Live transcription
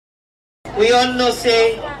we all know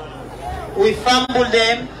say we fumble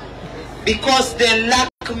them because they lack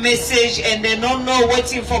message and they don't know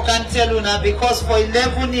waiting for can tell una, because for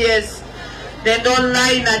 11 years they don't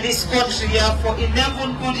lie in this country. For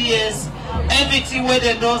 11 good years, everything where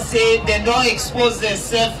they don't say, they don't expose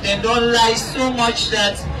themselves, they don't lie so much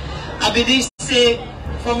that I believe say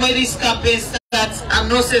from where this campaign starts, I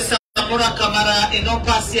know say Samura Kamara is not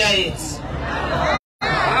pass here it.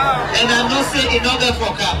 And I know say it not there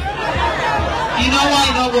for come. You know why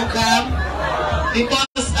it not go come?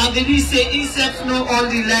 Because I believe say himself know all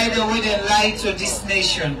the lie the way they lie to this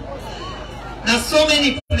nation. Now so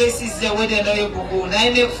many places there where they know you go. Now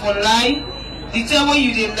you for lie, the time when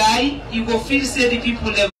you dey lie, you go feel say the people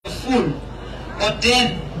are full. But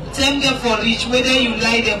then time them for reach, whether you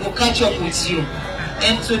lie, they go catch up with you.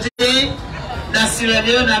 And today, na Sierra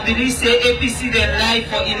Leone, I believe say APC they lie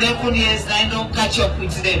for 11 years, and I don't catch up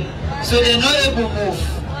with them. So they're not able to move.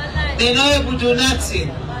 They're not able to do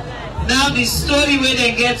nothing. Now the story where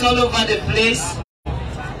they get all over the place,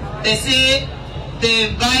 they say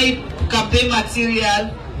they buy campaign material,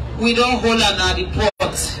 we don't hold on our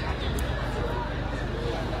report.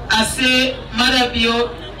 I say, Maada Bio,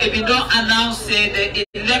 if you don't announce the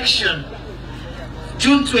election,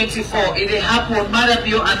 June 24, it happened, Maada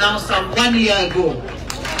Bio announced them 1 year ago. 1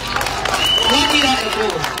 year ago.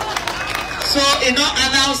 So it not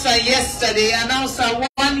announced yesterday, announced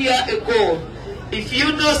 1 year ago. If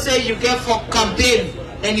you know say you get for campaign,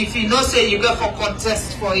 and if you know say you get for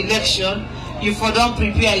contest for election, you for don't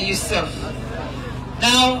prepare yourself.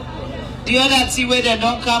 Now, the other thing where they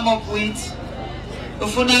don't come up with,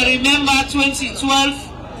 if you remember 2012,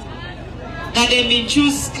 that they been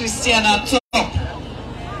choose Christiana top.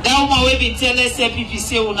 That woman we been telling SPP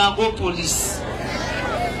say una go police.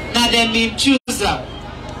 Now they been choose her.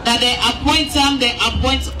 That they appoint them, they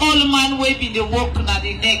appoint all man we be the work na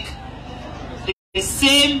the neck. The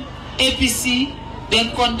same APC,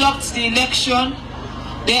 then conduct the election,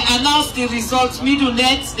 they announce the results middle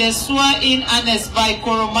net, they swear in Ernest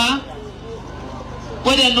Koroma,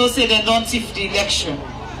 but they know say they don't thief the election.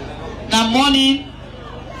 Now morning,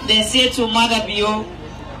 they say to Maada Bio,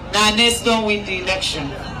 now Ernest don't win the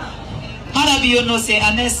election. Maada Bio no say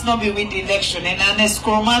Ernest no be win the election, and Ernest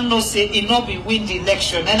Koroma no say he no be win the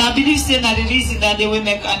election. And I believe say that the reason that they will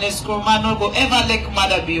make Ernest Koroma no go ever like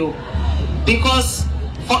Maada Bio. Because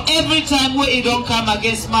for every time where he don't come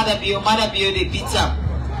against Maada Bio they beat him.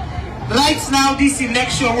 Right now, this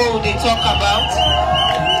election what they talk about.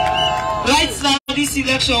 Right now, this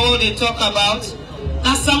election what they talk about.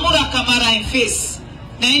 Now Samura Kamara in face.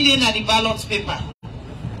 Now in the ballot paper.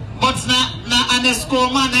 But now Ernest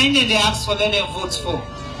Koroma, now in they ask for them vote for.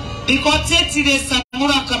 Because today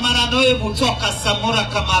Samura Kamara no able to talk as Samura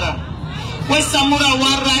Kamara. Where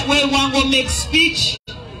Samura one go make speech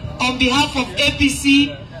on behalf of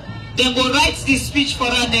APC, then go write the speech for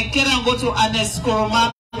her, then carry and go to Ernest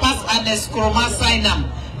Koroma, pass Ernest Koroma sign them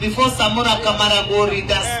before Samura Kamara go read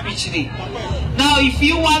that speech. Now, if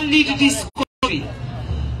you want to lead this country,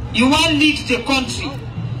 you want to lead the country,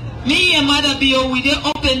 me and Maada Bio, we dey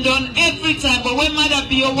up and down every time, but when Maada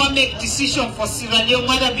Bio want make decision for Sierra Leone,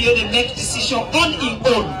 Maada Bio they make decision on his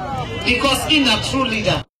own, because he's a true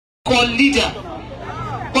leader, called leader.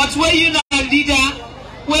 But when you're not a leader,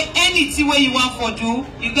 where anything where you want for do,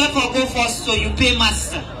 you get for go first, so you pay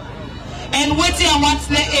master. And what I want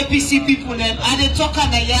to let APC people them, and they talk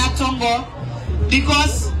on a year Tongo,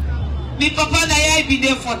 because me papa na ya be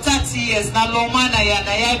there for 30 years, na loma na ya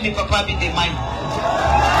me papa be there mine.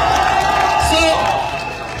 So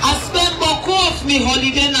I spend beaucoup of me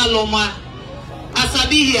holiday na loma, as I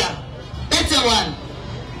be here. Better one,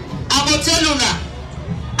 I go tell you now,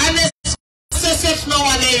 and SSF no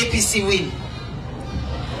one APC win.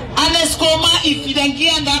 Ernest Koroma, if you don't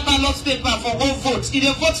get that ballot paper for go vote, he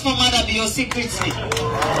will vote for Maada Bio secretly.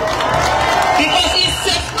 Because he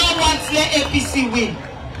said no one let APC win.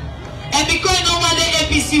 And because no one let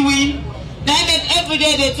APC win, then every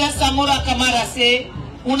day they tell Samura Kamara say,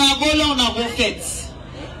 una go fet.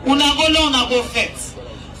 Una go fet.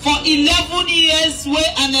 For 11 years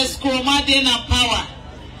where Ernest Koroma dey na power,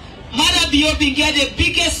 Maada Bio been get the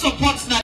biggest support na